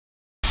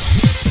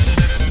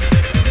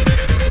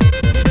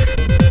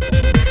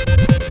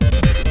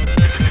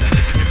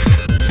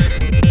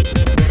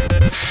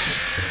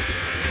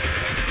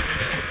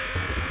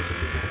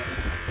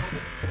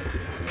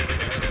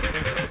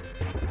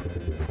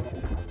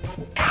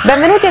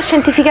Benvenuti a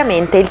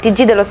Scientificamente, il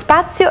TG dello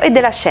spazio e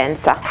della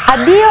scienza.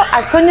 Addio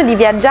al sogno di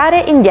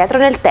viaggiare indietro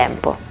nel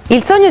tempo.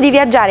 Il sogno di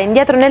viaggiare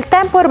indietro nel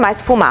tempo è ormai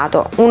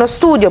sfumato. Uno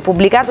studio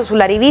pubblicato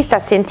sulla rivista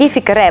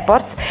Scientific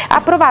Reports ha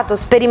provato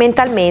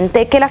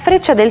sperimentalmente che la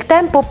freccia del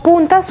tempo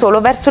punta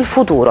solo verso il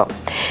futuro.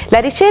 La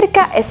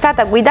ricerca è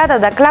stata guidata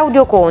da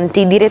Claudio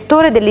Conti,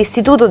 direttore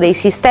dell'Istituto dei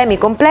Sistemi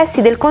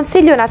Complessi del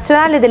Consiglio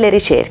Nazionale delle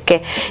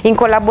Ricerche, in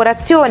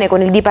collaborazione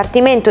con il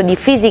Dipartimento di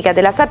Fisica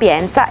della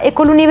Sapienza e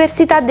con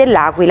l'Università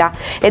dell'Aquila,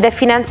 ed è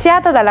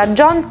finanziata dalla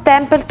John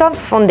Templeton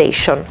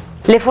Foundation.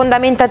 Le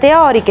fondamenta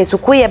teoriche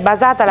su cui è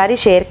basata la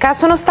ricerca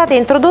sono state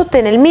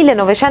introdotte nel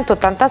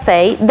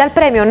 1986 dal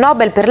premio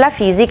Nobel per la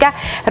fisica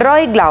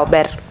Roy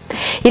Glauber.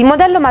 Il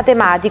modello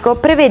matematico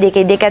prevede che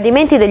i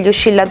decadimenti degli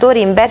oscillatori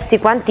inversi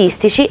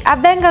quantistici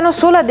avvengano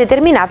solo a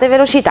determinate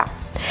velocità.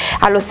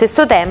 Allo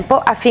stesso tempo,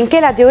 affinché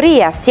la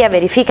teoria sia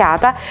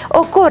verificata,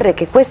 occorre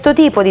che questo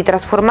tipo di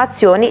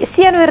trasformazioni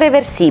siano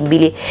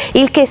irreversibili,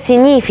 il che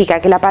significa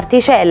che la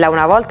particella,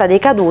 una volta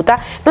decaduta,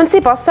 non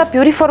si possa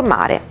più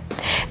riformare.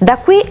 Da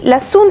qui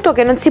l'assunto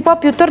che non si può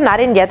più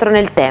tornare indietro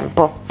nel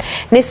tempo.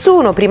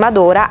 Nessuno prima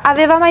d'ora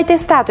aveva mai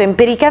testato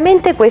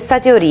empiricamente questa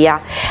teoria.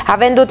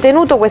 Avendo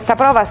ottenuto questa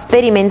prova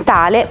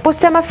sperimentale,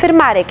 possiamo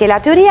affermare che la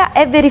teoria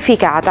è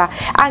verificata,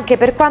 anche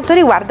per quanto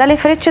riguarda le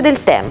frecce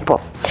del tempo.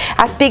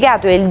 Ha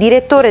spiegato il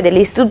direttore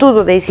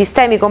dell'Istituto dei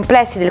Sistemi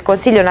Complessi del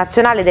Consiglio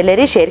Nazionale delle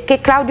Ricerche,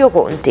 Claudio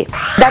Conti.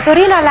 Da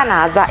Torino alla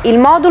NASA, il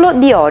modulo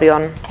di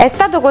Orion. È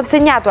stato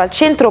consegnato al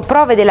centro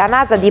prove della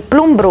NASA di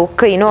Plum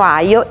Brook, in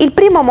Ohio, il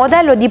primo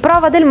modello di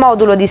prova del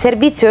modulo di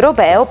servizio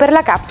europeo per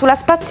la capsula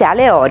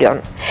spaziale Orion.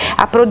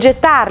 A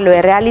progettarlo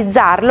e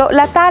realizzarlo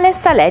la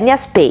Thales Alenia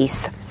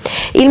Space.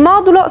 Il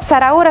modulo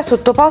sarà ora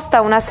sottoposto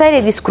a una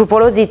serie di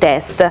scrupolosi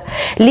test.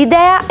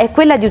 L'idea è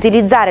quella di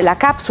utilizzare la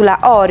capsula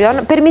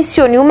Orion per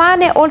missioni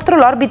umane oltre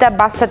l'orbita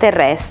bassa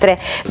terrestre,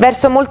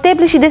 verso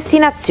molteplici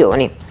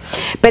destinazioni.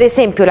 Per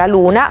esempio la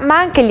Luna, ma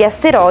anche gli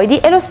asteroidi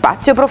e lo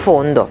spazio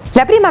profondo.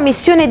 La prima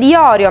missione di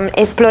Orion,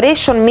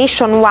 Exploration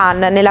Mission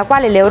 1, nella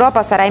quale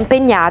l'Europa sarà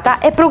impegnata,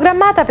 è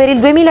programmata per il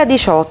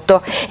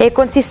 2018 e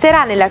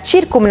consisterà nella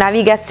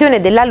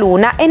circumnavigazione della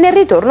Luna e nel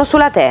ritorno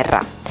sulla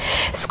Terra.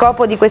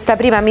 Scopo di questa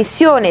prima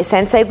missione,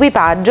 senza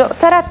equipaggio,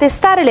 sarà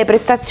testare le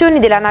prestazioni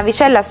della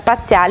navicella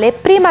spaziale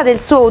prima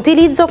del suo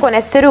utilizzo con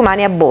esseri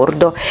umani a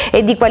bordo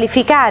e di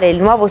qualificare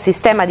il nuovo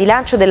sistema di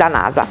lancio della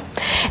NASA.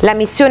 La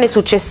missione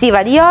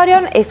successiva di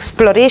Orion,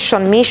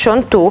 Exploration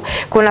Mission 2,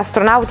 con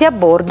astronauti a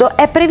bordo,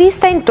 è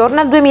prevista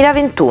intorno al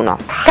 2021.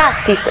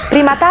 Cassis,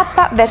 prima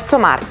tappa verso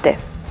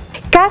Marte.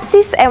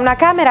 Cassis è una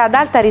camera ad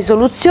alta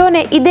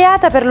risoluzione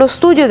ideata per lo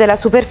studio della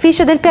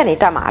superficie del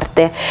pianeta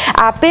Marte.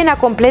 Ha appena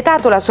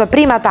completato la sua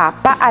prima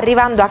tappa,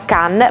 arrivando a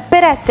Cannes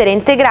per essere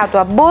integrato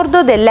a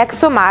bordo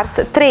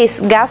dell'ExoMars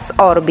Trace Gas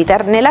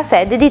Orbiter nella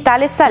sede di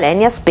Thales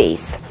Alenia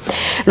Space.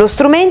 Lo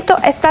strumento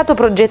è stato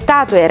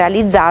progettato e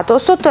realizzato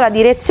sotto la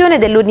direzione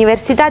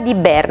dell'Università di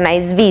Berna,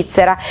 in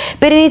Svizzera,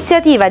 per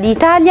iniziativa di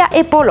Italia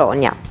e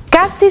Polonia.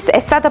 Cassis è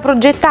stata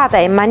progettata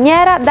in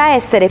maniera da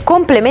essere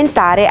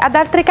complementare ad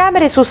altre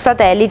camere su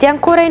satelliti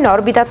ancora in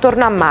orbita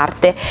attorno a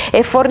Marte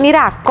e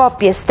fornirà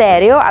coppie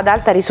stereo ad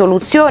alta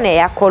risoluzione e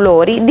a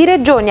colori di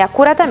regioni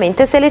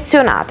accuratamente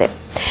selezionate.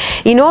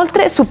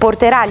 Inoltre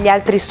supporterà gli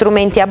altri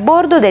strumenti a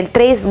bordo del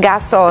Trace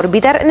Gas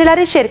Orbiter nella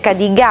ricerca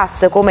di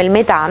gas come il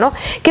metano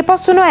che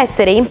possono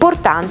essere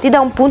importanti da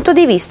un punto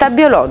di vista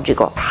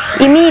biologico.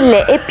 I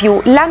 1000 e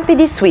più lampi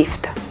di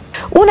Swift.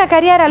 Una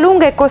carriera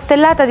lunga e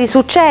costellata di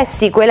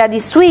successi, quella di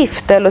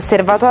Swift,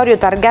 l'osservatorio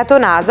targato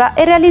NASA,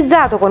 è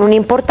realizzato con un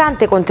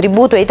importante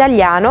contributo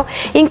italiano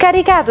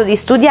incaricato di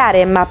studiare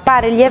e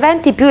mappare gli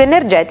eventi più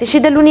energetici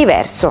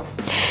dell'universo.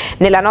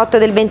 Nella notte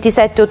del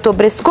 27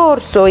 ottobre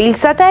scorso, il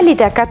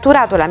satellite ha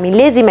catturato la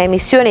 1000ª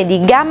emissione di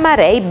Gamma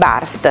Ray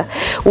Burst,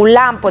 un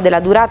lampo della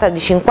durata di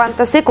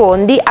 50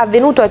 secondi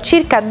avvenuto a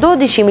circa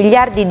 12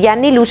 miliardi di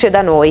anni luce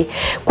da noi,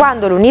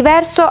 quando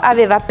l'universo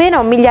aveva appena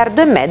 1,5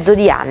 miliardi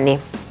di anni.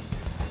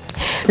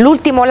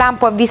 L'ultimo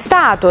lampo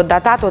avvistato,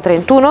 datato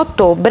 31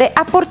 ottobre,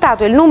 ha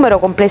portato il numero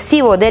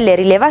complessivo delle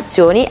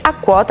rilevazioni a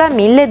quota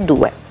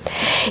 1002.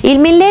 Il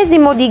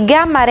 1000° di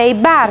Gamma Ray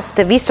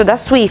Burst visto da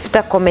Swift,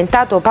 ha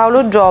commentato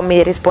Paolo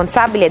Giommi,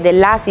 responsabile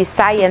dell'ASI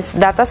Science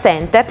Data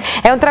Center,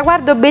 è un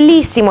traguardo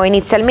bellissimo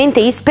inizialmente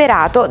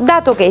isperato,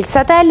 dato che il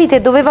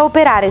satellite doveva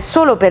operare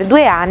solo per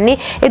 2 anni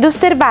ed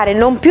osservare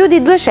non più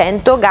di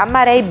 200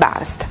 Gamma Ray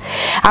Burst.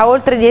 A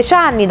oltre 10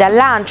 anni dal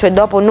lancio e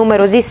dopo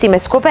numerosissime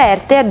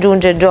scoperte,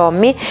 aggiunge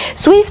Giommi,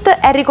 Swift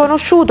è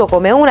riconosciuto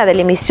come una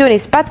delle missioni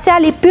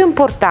spaziali più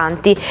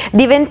importanti,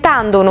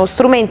 diventando uno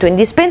strumento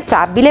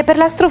indispensabile per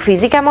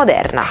l'astrofisica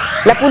moderna.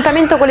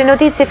 L'appuntamento con le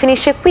notizie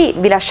finisce qui,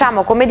 vi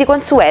lasciamo come di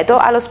consueto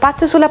allo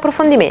spazio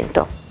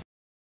sull'approfondimento.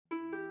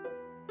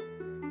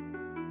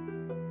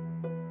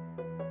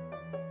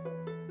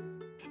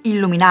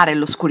 Illuminare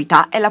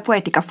l'oscurità è la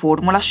poetica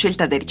formula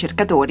scelta dai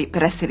ricercatori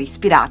per essere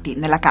ispirati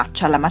nella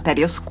caccia alla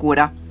materia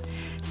oscura.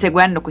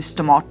 Seguendo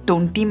questo motto,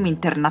 un team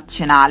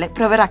internazionale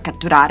proverà a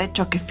catturare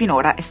ciò che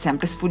finora è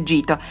sempre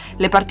sfuggito,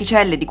 le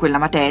particelle di quella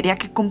materia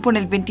che compone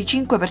il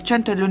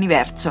 25%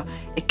 dell'universo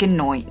e che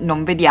noi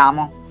non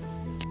vediamo.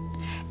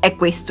 È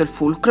questo il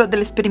fulcro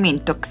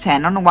dell'esperimento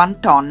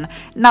XENON1T,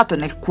 nato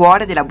nel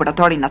cuore dei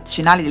Laboratori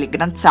Nazionali del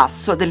Gran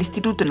Sasso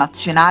dell'Istituto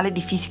Nazionale di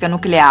Fisica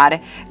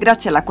Nucleare,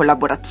 grazie alla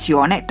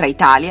collaborazione tra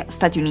Italia,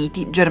 Stati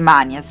Uniti,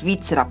 Germania,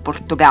 Svizzera,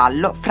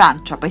 Portogallo,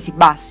 Francia, Paesi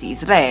Bassi,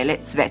 Israele,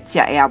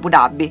 Svezia e Abu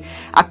Dhabi.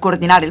 A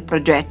coordinare il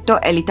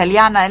progetto è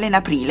l'italiana Elena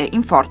Aprile,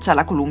 in forza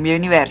alla Columbia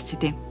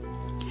University.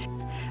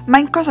 Ma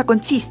in cosa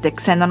consiste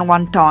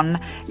XENON1T?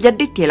 Gli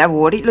addetti ai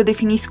lavori lo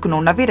definiscono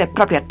una vera e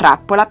propria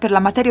trappola per la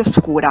materia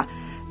oscura.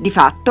 Di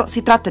fatto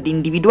si tratta di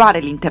individuare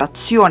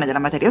l'interazione della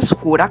materia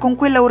oscura con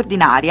quella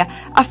ordinaria,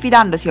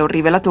 affidandosi a un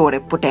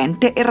rivelatore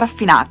potente e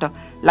raffinato,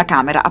 la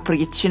camera a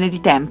proiezione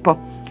di tempo.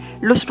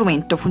 Lo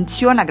strumento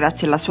funziona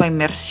grazie alla sua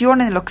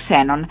immersione nello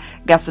xenon,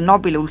 gas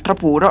nobile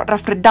ultrapuro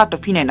raffreddato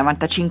fino ai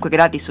 95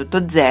 gradi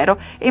sotto zero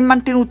e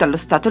mantenuto allo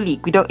stato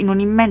liquido in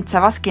un'immensa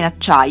vasca in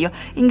acciaio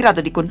in grado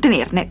di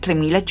contenerne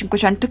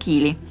 3500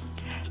 kg.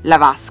 La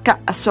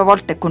vasca a sua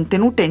volta è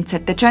contenuta in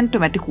 700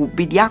 metri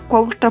cubi di acqua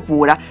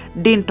ultrapura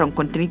dentro un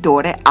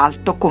contenitore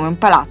alto come un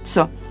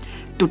palazzo.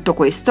 Tutto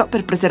questo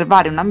per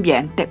preservare un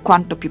ambiente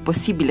quanto più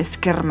possibile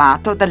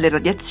schermato dalle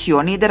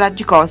radiazioni e dai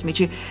raggi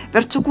cosmici,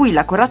 verso cui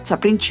la corazza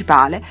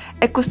principale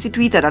è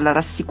costituita dalla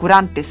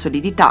rassicurante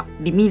solidità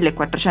di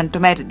 1400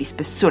 metri di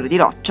spessore di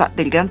roccia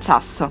del Gran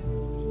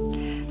Sasso.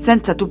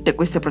 Senza tutte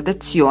queste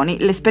protezioni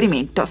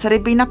l'esperimento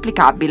sarebbe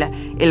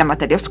inapplicabile e la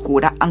materia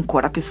oscura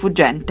ancora più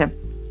sfuggente.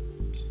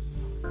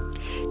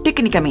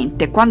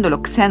 Tecnicamente, quando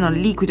lo xenon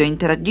liquido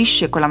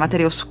interagisce con la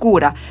materia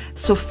oscura,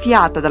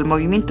 soffiata dal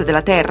movimento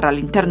della Terra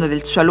all'interno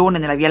del suo alone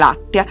nella Via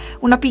Lattea,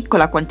 una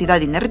piccola quantità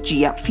di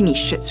energia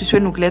finisce sui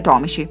suoi nuclei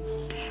atomici.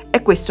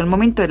 È questo il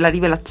momento della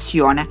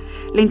rivelazione.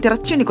 Le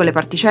interazioni con le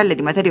particelle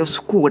di materia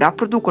oscura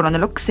producono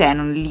nello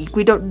xenon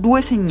liquido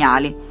due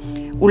segnali,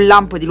 un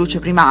lampo di luce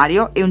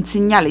primario e un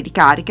segnale di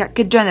carica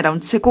che genera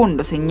un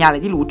secondo segnale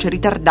di luce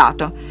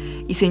ritardato.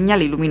 I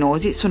segnali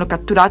luminosi sono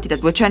catturati da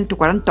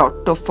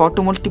 248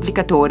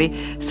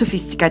 fotomoltiplicatori,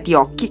 sofisticati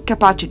occhi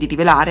capaci di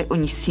rivelare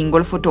ogni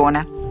singolo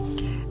fotone.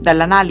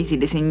 Dall'analisi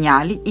dei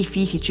segnali, i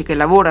fisici che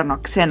lavorano a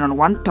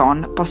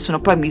XENON1T possono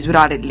poi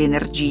misurare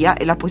l'energia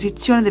e la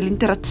posizione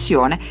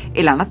dell'interazione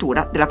e la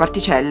natura della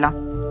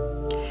particella.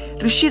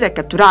 Riuscire a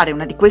catturare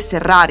una di queste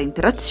rare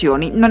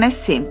interazioni non è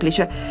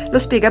semplice, lo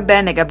spiega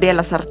bene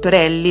Gabriella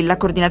Sartorelli, la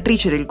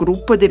coordinatrice del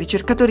gruppo dei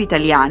ricercatori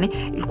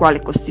italiani, il quale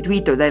è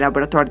costituito dai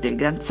Laboratori del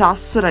Gran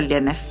Sasso,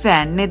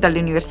 dall'INFN e dalle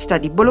Università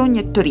di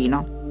Bologna e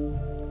Torino.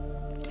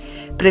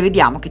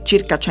 Prevediamo che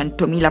circa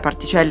 100.000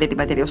 particelle di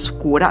materia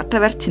oscura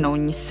attraversino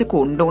ogni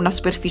secondo una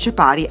superficie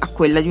pari a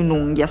quella di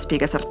un'unghia,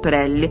 spiega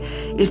Sartorelli.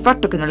 Il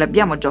fatto che non le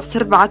abbiamo già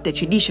osservate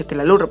ci dice che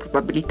la loro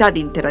probabilità di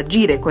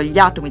interagire con gli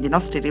atomi dei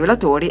nostri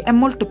rivelatori è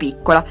molto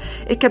piccola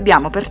e che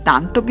abbiamo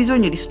pertanto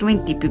bisogno di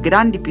strumenti più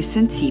grandi e più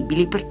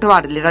sensibili per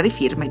trovare le rare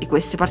firme di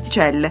queste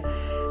particelle.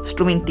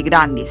 Strumenti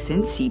grandi e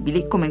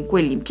sensibili come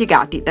quelli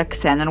impiegati da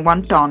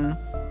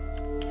XENON1T.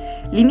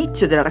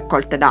 L'inizio della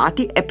raccolta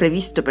dati è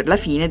previsto per la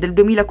fine del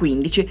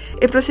 2015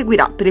 e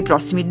proseguirà per i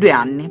prossimi 2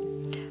 anni.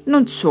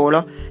 Non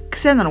solo,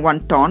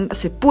 XENON1T,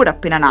 seppur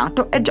appena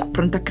nato, è già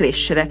pronto a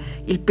crescere.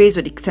 Il peso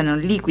di xenon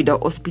liquido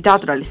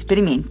ospitato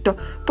dall'esperimento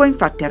può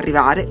infatti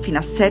arrivare fino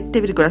a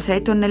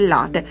 7,6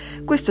 tonnellate.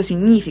 Questo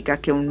significa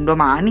che un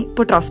domani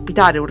potrà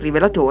ospitare un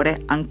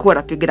rivelatore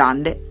ancora più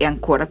grande e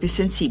ancora più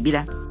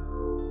sensibile.